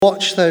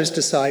Watch those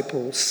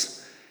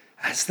disciples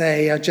as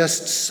they are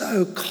just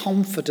so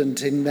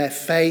confident in their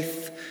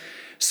faith,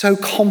 so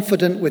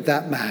confident with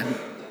that man.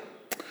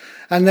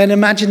 And then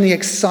imagine the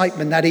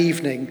excitement that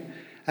evening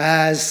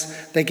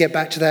as they get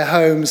back to their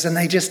homes and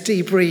they just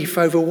debrief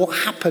over what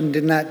happened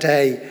in that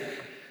day,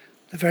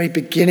 the very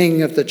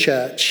beginning of the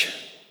church,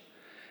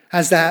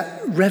 as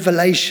that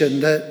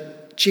revelation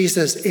that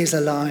Jesus is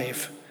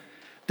alive,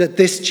 that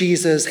this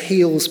Jesus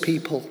heals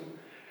people,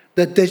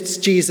 that this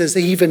Jesus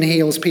even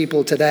heals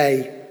people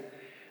today.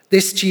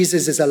 This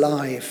Jesus is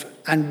alive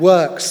and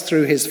works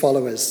through his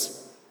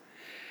followers.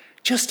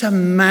 Just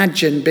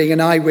imagine being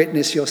an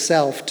eyewitness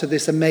yourself to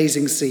this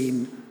amazing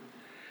scene.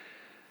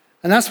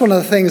 And that's one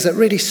of the things that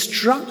really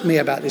struck me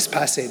about this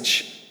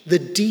passage, the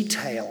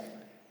detail.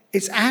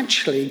 It's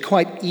actually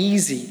quite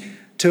easy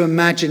to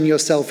imagine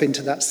yourself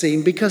into that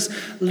scene because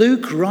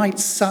Luke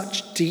writes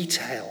such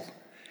detail.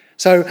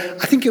 So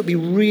I think it would be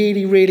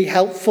really, really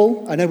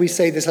helpful. I know we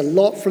say this a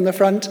lot from the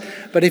front,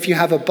 but if you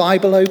have a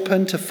Bible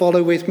open to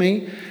follow with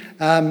me,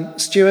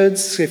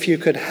 stewards, if you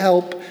could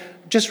help,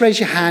 just raise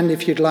your hand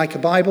if you'd like a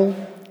Bible.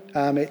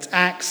 It's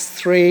Acts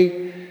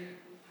 3,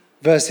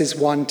 verses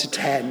 1 to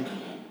 10.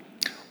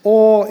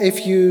 Or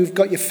if you've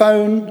got your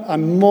phone,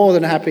 I'm more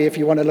than happy if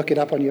you want to look it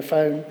up on your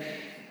phone.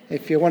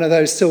 If you're one of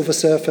those silver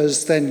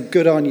surfers, then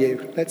good on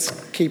you. Let's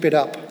keep it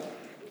up.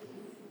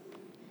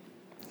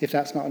 If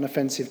that's not an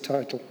offensive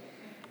title.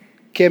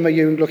 Kim, are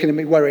you looking at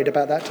me worried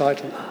about that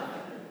title?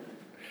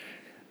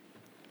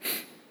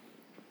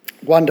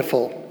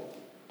 Wonderful.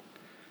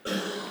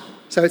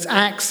 So it's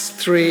Acts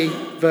 3,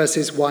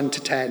 verses 1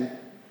 to 10.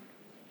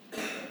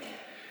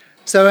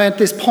 So at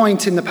this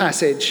point in the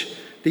passage,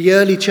 the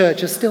early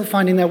church is still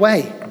finding their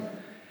way.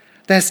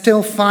 They're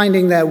still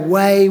finding their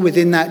way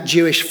within that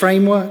Jewish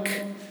framework.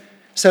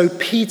 So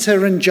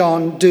Peter and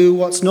John do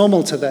what's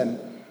normal to them.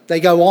 They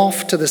go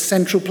off to the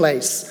central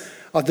place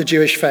of the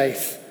Jewish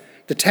faith,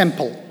 the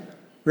temple,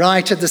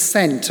 right at the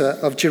center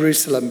of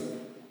Jerusalem.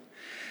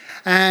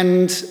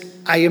 And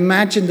I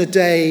imagine the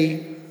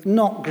day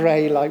not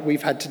grey like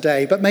we've had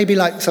today, but maybe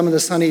like some of the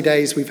sunny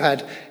days we've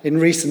had in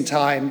recent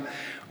time,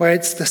 where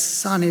the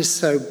sun is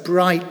so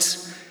bright,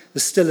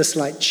 there's still a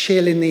slight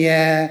chill in the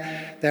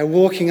air. They're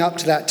walking up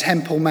to that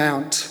Temple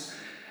Mount.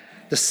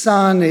 The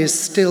sun is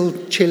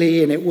still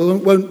chilly and it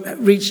won't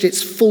reach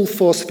its full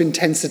force of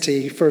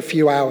intensity for a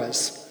few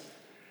hours.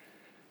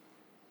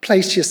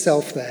 Place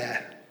yourself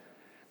there.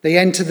 They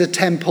enter the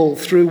temple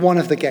through one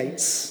of the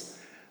gates,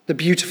 the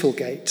beautiful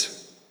gate.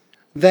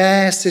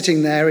 There,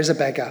 sitting there, is a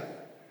beggar,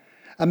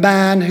 a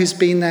man who's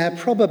been there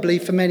probably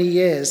for many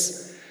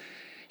years.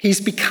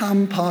 He's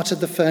become part of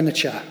the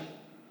furniture.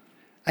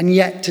 And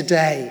yet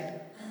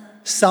today,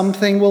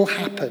 something will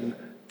happen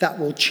that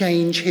will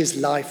change his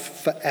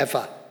life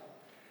forever.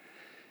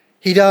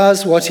 He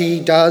does what he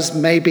does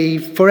maybe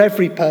for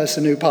every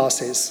person who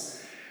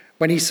passes.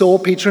 When he saw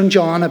Peter and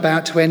John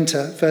about to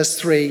enter, verse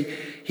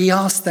 3, he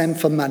asked them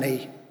for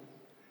money.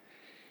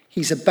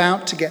 He's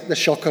about to get the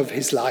shock of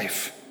his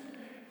life.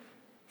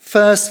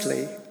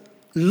 Firstly,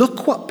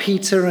 look what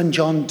Peter and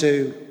John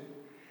do.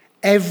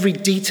 Every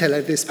detail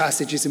of this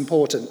passage is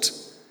important.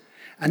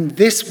 And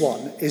this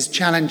one is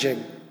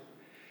challenging.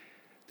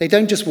 They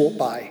don't just walk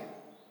by.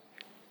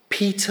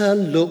 Peter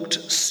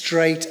looked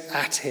straight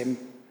at him,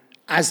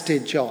 as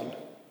did John.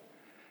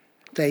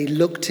 They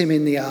looked him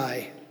in the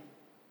eye.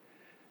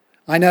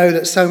 I know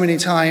that so many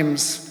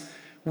times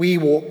we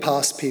walk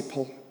past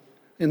people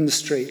in the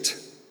street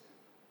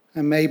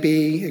and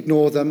maybe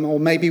ignore them, or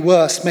maybe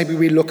worse, maybe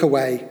we look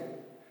away.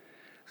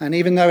 And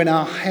even though in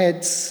our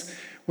heads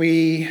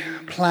we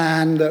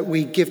plan that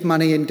we give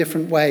money in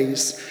different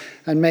ways,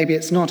 and maybe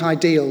it's not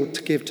ideal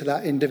to give to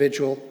that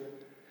individual,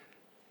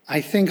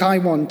 I think I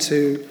want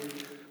to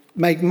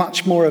make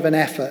much more of an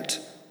effort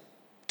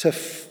to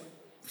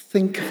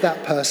think of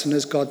that person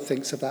as God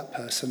thinks of that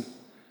person,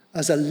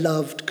 as a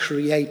loved,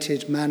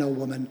 created man or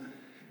woman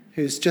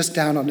who's just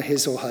down on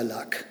his or her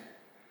luck,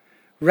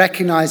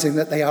 recognizing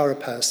that they are a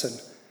person,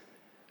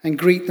 and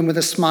greet them with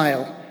a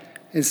smile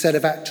instead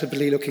of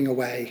actively looking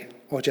away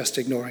or just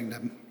ignoring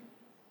them.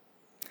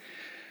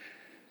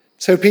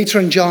 So Peter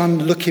and John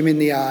look him in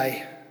the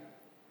eye.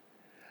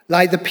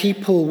 Like the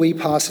people we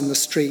pass in the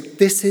street,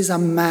 this is a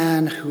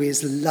man who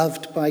is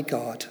loved by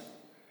God.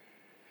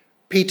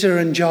 Peter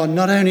and John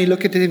not only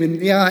look at him in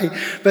the eye,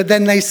 but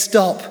then they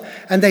stop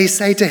and they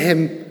say to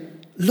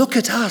him, "Look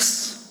at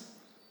us.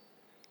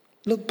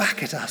 Look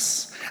back at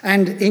us."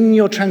 And in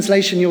your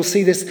translation, you'll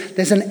see this.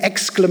 There's an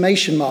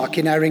exclamation mark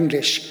in our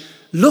English.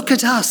 Look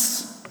at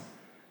us.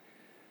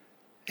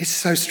 It's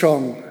so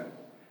strong.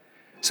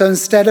 So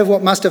instead of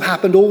what must have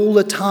happened all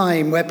the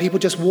time, where people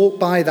just walk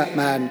by that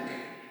man,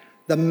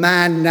 the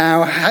man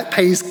now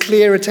pays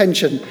clear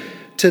attention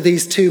to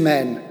these two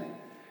men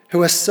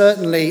who are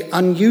certainly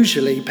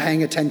unusually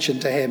paying attention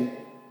to him.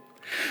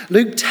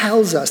 Luke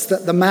tells us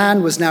that the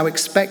man was now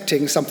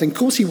expecting something, of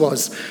course he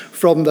was,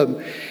 from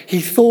them.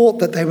 He thought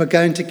that they were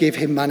going to give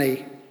him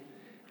money.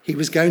 He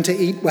was going to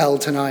eat well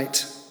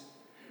tonight.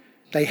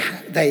 They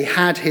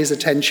had his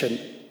attention.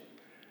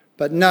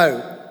 But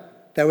no,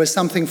 There was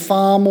something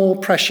far more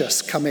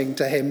precious coming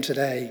to him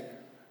today.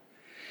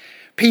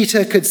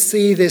 Peter could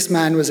see this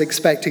man was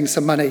expecting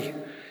some money,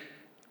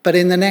 but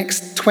in the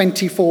next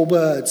 24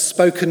 words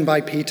spoken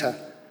by Peter,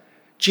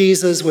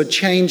 Jesus would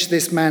change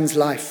this man's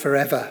life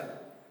forever.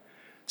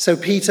 So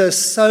Peter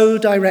so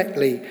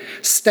directly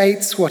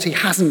states what he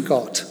hasn't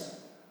got,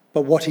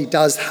 but what he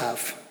does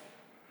have.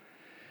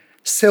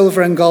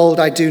 Silver and gold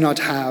I do not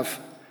have,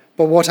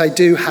 but what I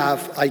do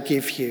have I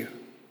give you.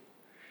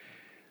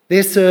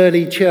 This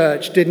early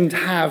church didn't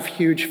have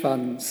huge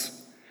funds.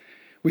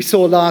 We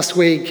saw last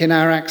week in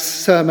our Acts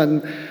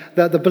sermon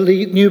that the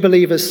new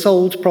believers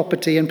sold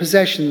property and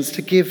possessions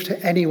to give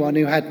to anyone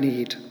who had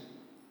need.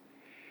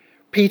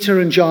 Peter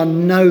and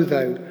John know,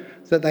 though,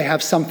 that they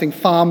have something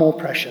far more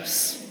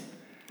precious.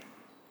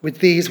 With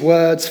these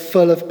words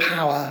full of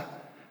power,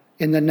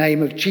 in the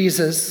name of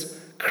Jesus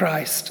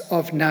Christ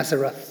of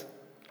Nazareth,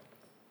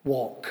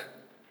 walk.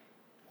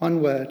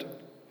 One word,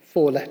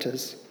 4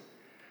 letters.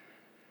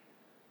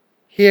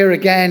 Here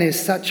again is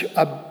such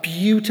a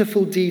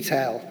beautiful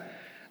detail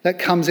that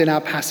comes in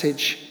our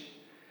passage.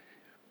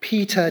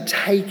 Peter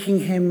taking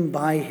him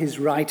by his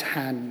right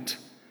hand.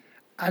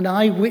 An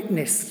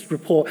eyewitness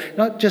report,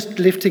 not just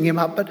lifting him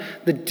up, but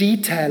the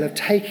detail of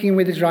taking him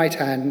with his right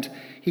hand.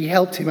 He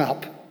helped him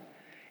up.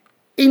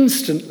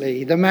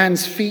 Instantly, the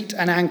man's feet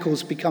and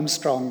ankles become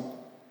strong.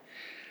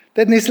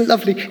 Then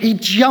he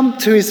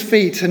jumped to his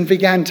feet and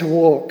began to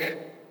walk.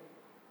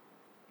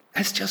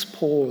 Let's just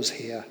pause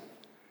here.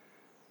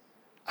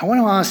 I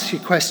want to ask you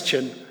a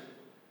question.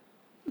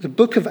 The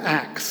book of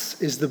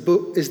Acts is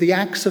the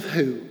Acts of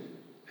who?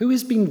 Who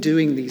has been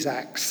doing these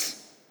acts?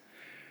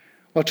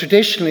 Well,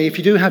 traditionally, if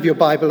you do have your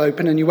Bible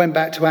open and you went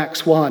back to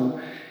Acts 1,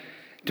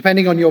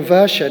 depending on your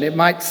version, it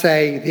might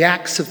say the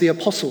Acts of the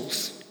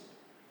Apostles.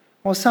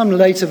 Or some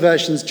later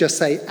versions just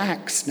say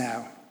Acts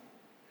now.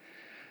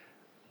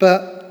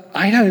 But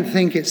I don't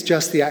think it's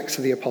just the Acts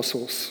of the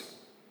Apostles.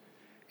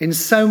 In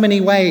so many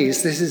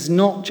ways, this is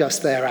not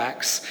just their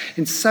Acts.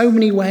 In so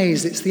many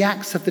ways, it's the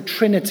Acts of the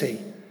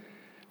Trinity.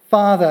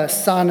 Father,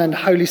 Son, and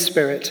Holy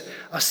Spirit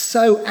are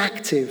so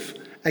active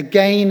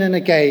again and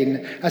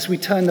again as we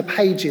turn the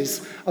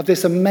pages of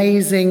this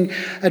amazing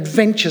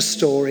adventure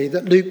story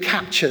that Luke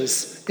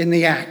captures in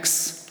the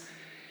Acts.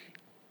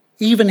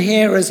 Even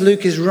here, as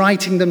Luke is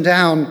writing them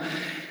down,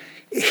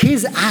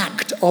 his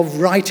act of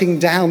writing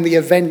down the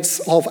events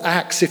of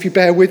Acts, if you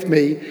bear with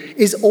me,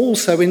 is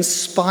also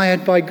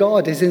inspired by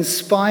God, is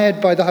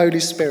inspired by the Holy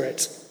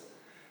Spirit,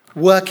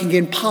 working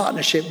in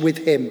partnership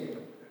with him.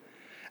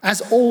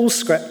 As all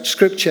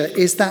scripture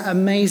is that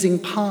amazing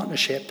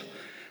partnership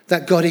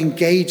that God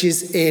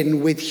engages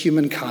in with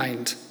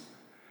humankind.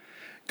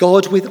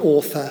 God with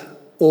author,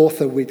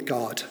 author with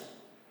God.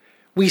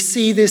 We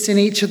see this in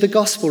each of the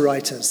gospel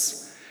writers.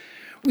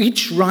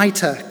 Each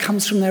writer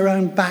comes from their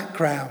own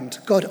background.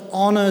 God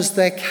honors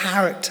their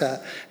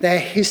character, their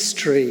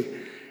history,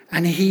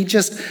 and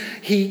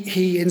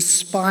he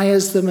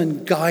inspires them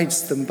and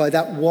guides them by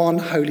that one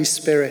Holy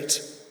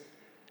Spirit.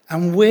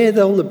 And we're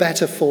all the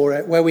better for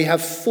it, where we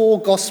have 4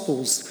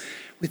 gospels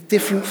with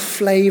different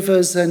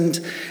flavors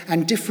and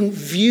different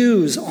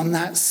views on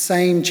that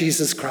same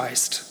Jesus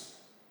Christ.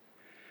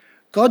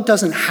 God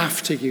doesn't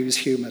have to use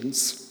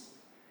humans.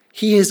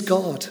 He is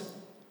God.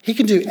 He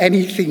can do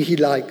anything he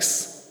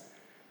likes.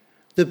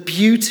 The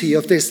beauty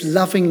of this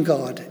loving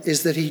God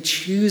is that he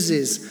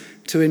chooses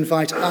to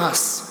invite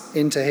us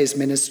into his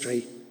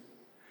ministry.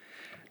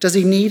 Does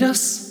he need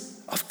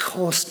us? Of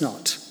course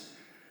not.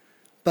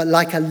 But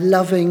like a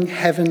loving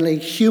heavenly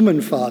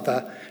human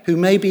father who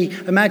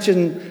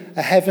imagine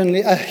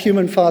a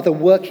human father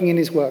working in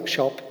his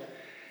workshop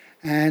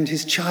and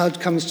his child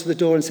comes to the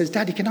door and says,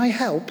 "Daddy, can I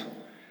help?"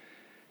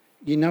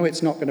 You know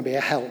it's not going to be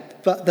a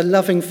help. But the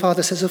loving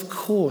father says, "Of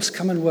course,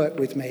 come and work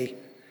with me."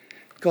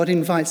 God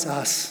invites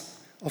us.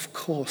 Of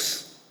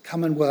course,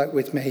 come and work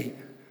with me.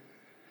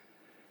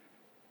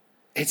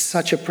 It's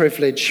such a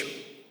privilege.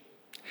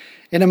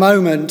 In a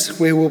moment,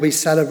 we will be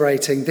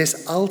celebrating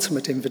this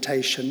ultimate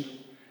invitation,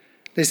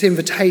 this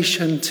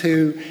invitation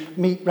to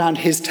meet round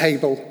his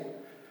table,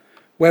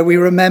 where we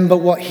remember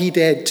what he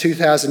did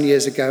 2,000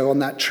 years ago on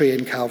that tree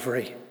in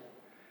Calvary.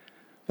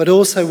 But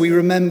also we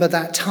remember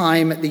that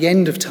time at the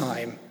end of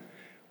time,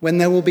 when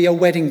there will be a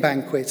wedding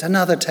banquet,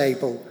 another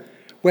table,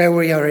 where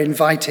we are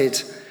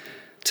invited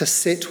to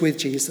sit with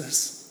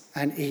Jesus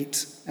and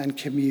eat and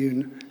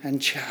commune and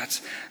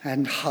chat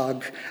and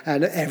hug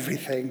and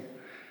everything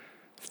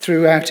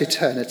throughout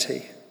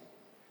eternity.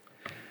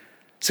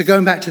 So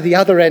going back to the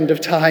other end of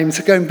time,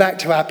 so going back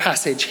to our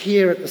passage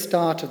here at the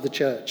start of the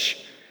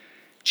church,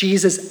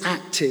 Jesus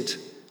acted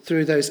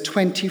through those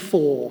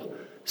 24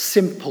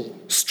 simple,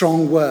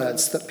 strong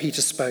words that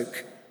Peter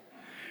spoke.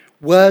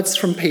 Words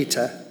from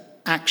Peter,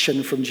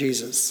 action from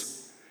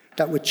Jesus,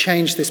 that would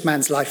change this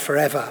man's life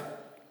forever.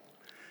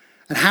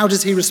 And how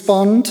does he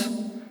respond?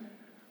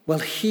 Well,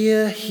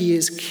 here he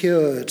is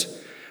cured.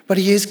 But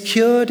he is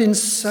cured in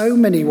so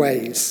many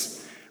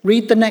ways.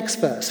 Read the next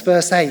verse,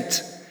 verse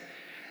 8.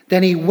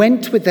 Then he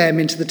went with them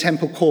into the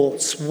temple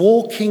courts,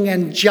 walking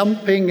and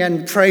jumping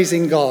and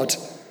praising God.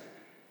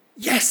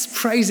 Yes,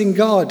 praising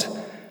God.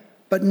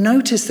 But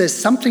notice there's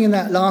something in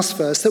that last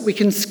verse that we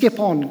can skip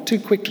on too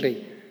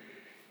quickly.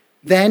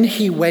 Then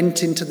he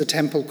went into the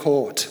temple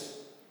court.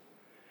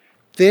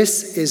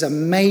 This is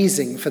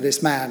amazing for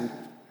this man.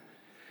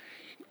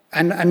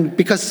 And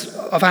because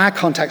of our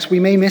context, we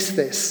may miss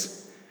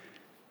this.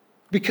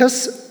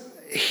 Because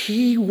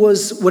he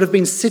would have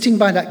been sitting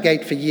by that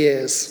gate for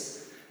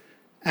years.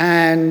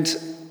 And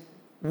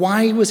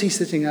why was he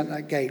sitting at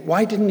that gate?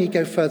 Why didn't he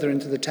go further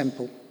into the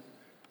temple?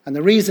 And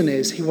the reason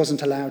is he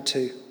wasn't allowed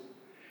to.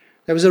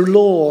 There was a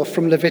law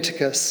from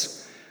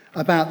Leviticus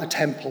about the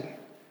temple.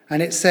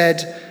 And it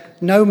said,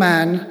 no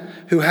man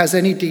who has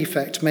any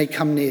defect may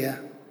come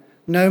near.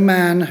 No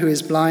man who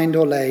is blind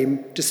or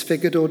lame,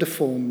 disfigured or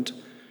deformed.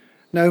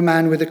 No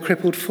man with a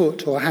crippled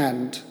foot or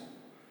hand.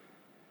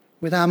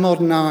 With our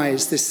modern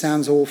eyes, this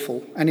sounds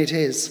awful, and it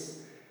is.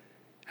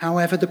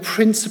 However, the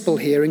principle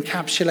here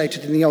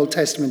encapsulated in the Old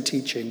Testament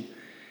teaching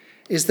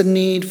is the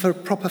need for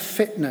proper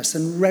fitness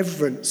and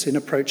reverence in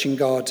approaching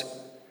God.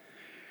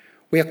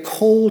 We are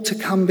called to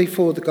come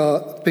before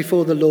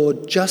the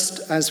Lord just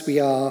as we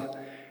are,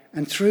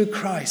 and through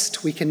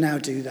Christ we can now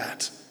do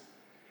that.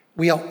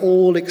 We are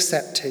all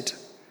accepted.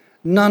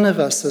 None of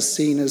us are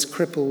seen as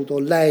crippled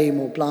or lame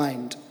or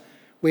blind.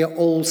 We are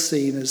all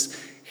seen as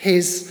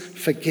his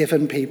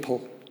forgiven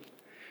people.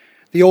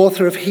 The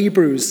author of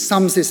Hebrews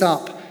sums this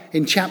up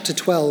in chapter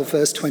 12,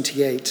 verse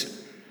 28,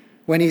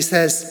 when he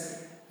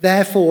says,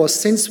 therefore,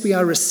 since we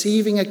are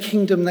receiving a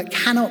kingdom that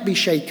cannot be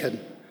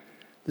shaken,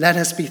 let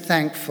us be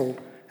thankful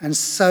and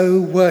so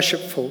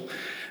worship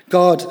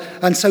God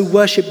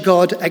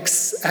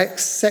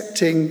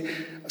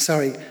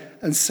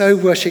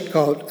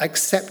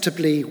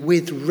acceptably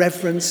with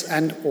reverence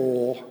and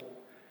awe.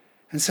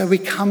 And so we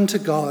come to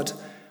God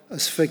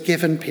as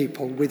forgiven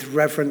people with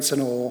reverence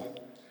and awe.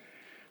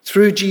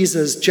 Through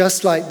Jesus,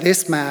 just like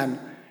this man,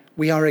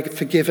 we are a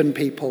forgiven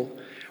people.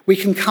 We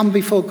can come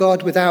before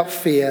God without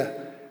fear,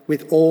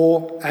 with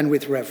awe and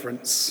with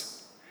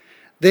reverence.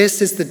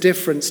 This is the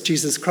difference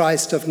Jesus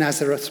Christ of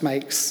Nazareth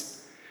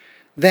makes,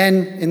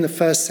 then in the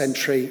first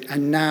century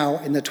and now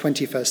in the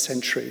 21st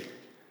century.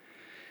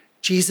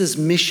 Jesus'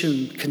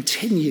 mission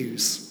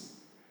continues.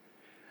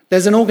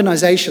 There's an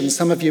organization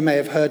some of you may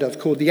have heard of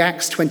called the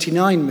Acts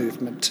 29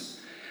 movement.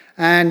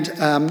 And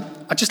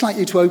I'd just like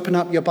you to open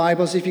up your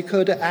Bibles, if you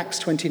could, at Acts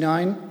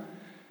 29.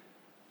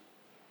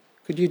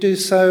 Could you do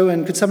so?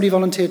 And could somebody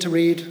volunteer to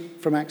read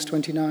from Acts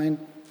 29?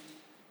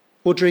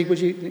 Audrey, would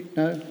you?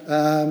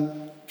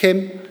 No?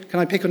 Kim, can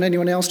I pick on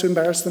anyone else to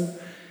embarrass them?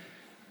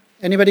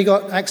 Anybody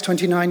got Acts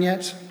 29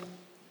 yet?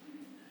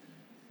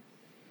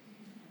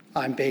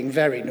 I'm being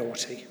very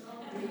naughty.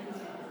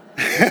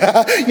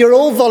 You're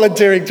all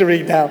volunteering to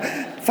read now.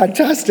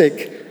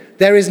 Fantastic.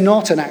 There is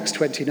not an Acts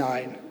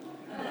 29.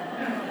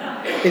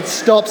 It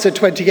stops at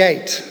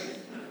 28.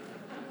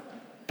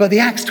 But the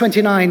Acts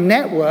 29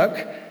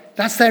 network,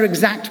 that's their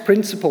exact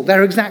principle,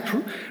 their exact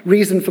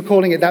reason for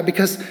calling it that,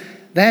 because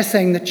they're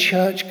saying the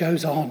church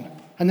goes on,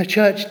 and the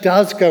church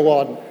does go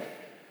on.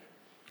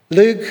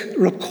 Luke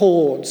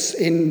records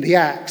in the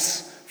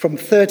Acts from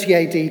 30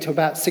 AD to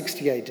about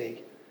 60 AD,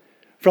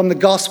 from the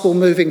gospel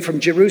moving from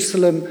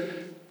Jerusalem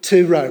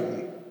to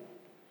Rome.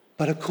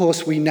 But of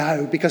course we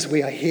know, because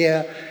we are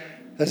here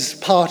as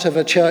part of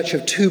a church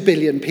of 2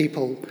 billion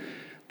people,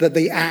 that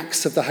the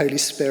acts of the Holy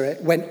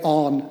Spirit went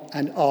on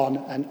and on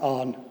and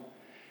on.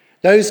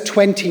 Those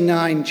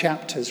 29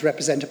 chapters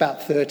represent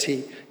about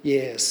 30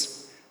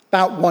 years,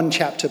 about one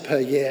chapter per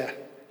year.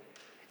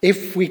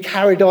 If we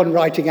carried on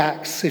writing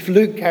Acts, if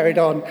Luke carried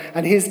on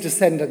and his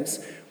descendants,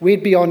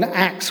 we'd be on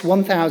Acts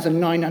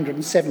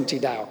 1,970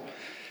 now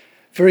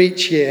for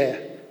each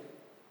year.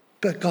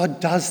 But God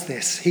does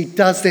this. He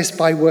does this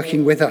by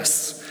working with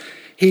us.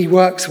 He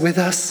works with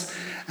us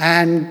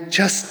and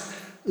just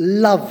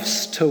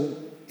loves to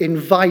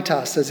invite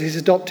us as his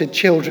adopted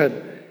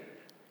children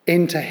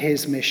into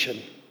his mission.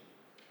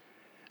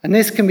 And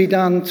this can be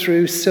done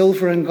through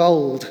silver and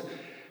gold.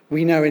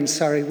 We know in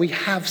Surrey we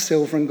have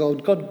silver and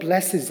gold. God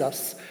blesses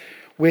us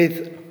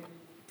with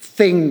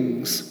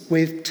things,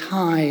 with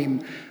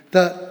time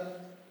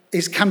that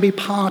can be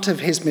part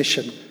of his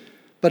mission,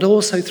 but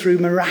also through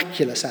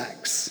miraculous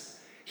acts.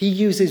 He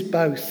uses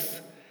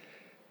both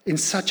in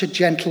such a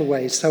gentle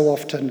way so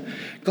often.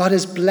 God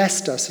has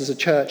blessed us as a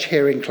church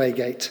here in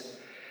Claygate,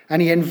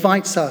 and he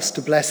invites us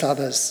to bless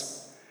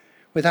others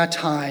with our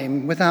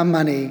time, with our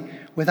money,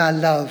 with our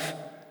love,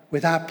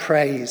 with our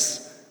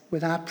praise,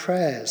 with our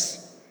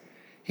prayers.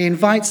 He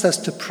invites us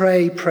to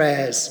pray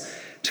prayers,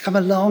 to come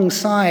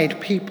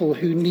alongside people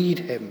who need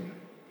him.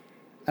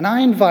 And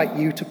I invite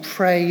you to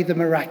pray the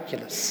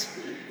miraculous.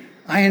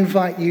 I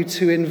invite you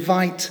to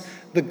invite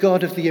the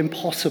God of the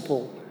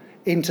impossible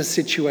into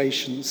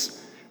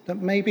situations that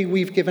maybe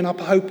we've given up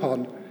hope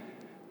on,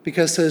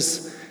 because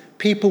as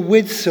people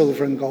with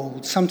silver and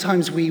gold,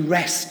 sometimes we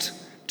rest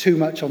too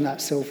much on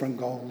that silver and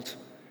gold.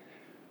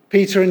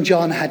 Peter and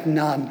John had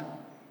none,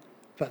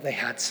 but they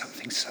had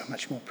something so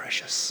much more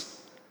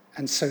precious,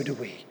 and so do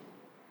we.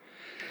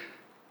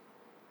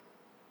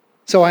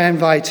 So I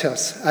invite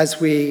us,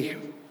 as we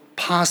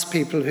past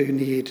people who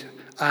need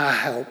our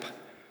help.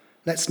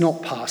 Let's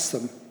not pass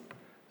them.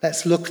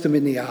 Let's look them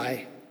in the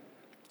eye,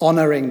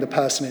 honouring the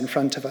person in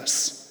front of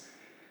us.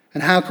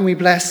 And how can we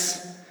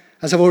bless?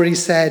 As I've already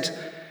said,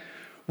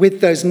 with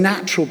those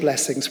natural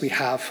blessings we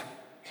have,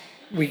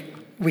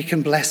 we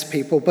can bless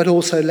people, but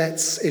also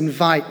let's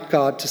invite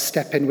God to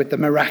step in with the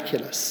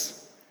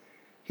miraculous.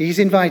 He's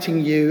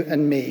inviting you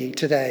and me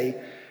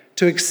today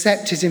to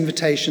accept his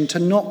invitation to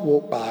not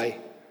walk by,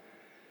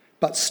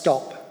 but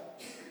stop,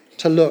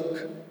 to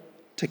look,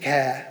 to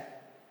care,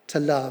 to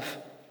love,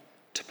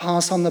 to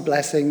pass on the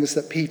blessings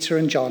that Peter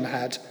and John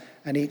had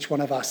and each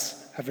one of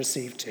us have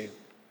received too.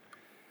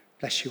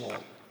 Bless you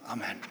all.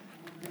 Amen.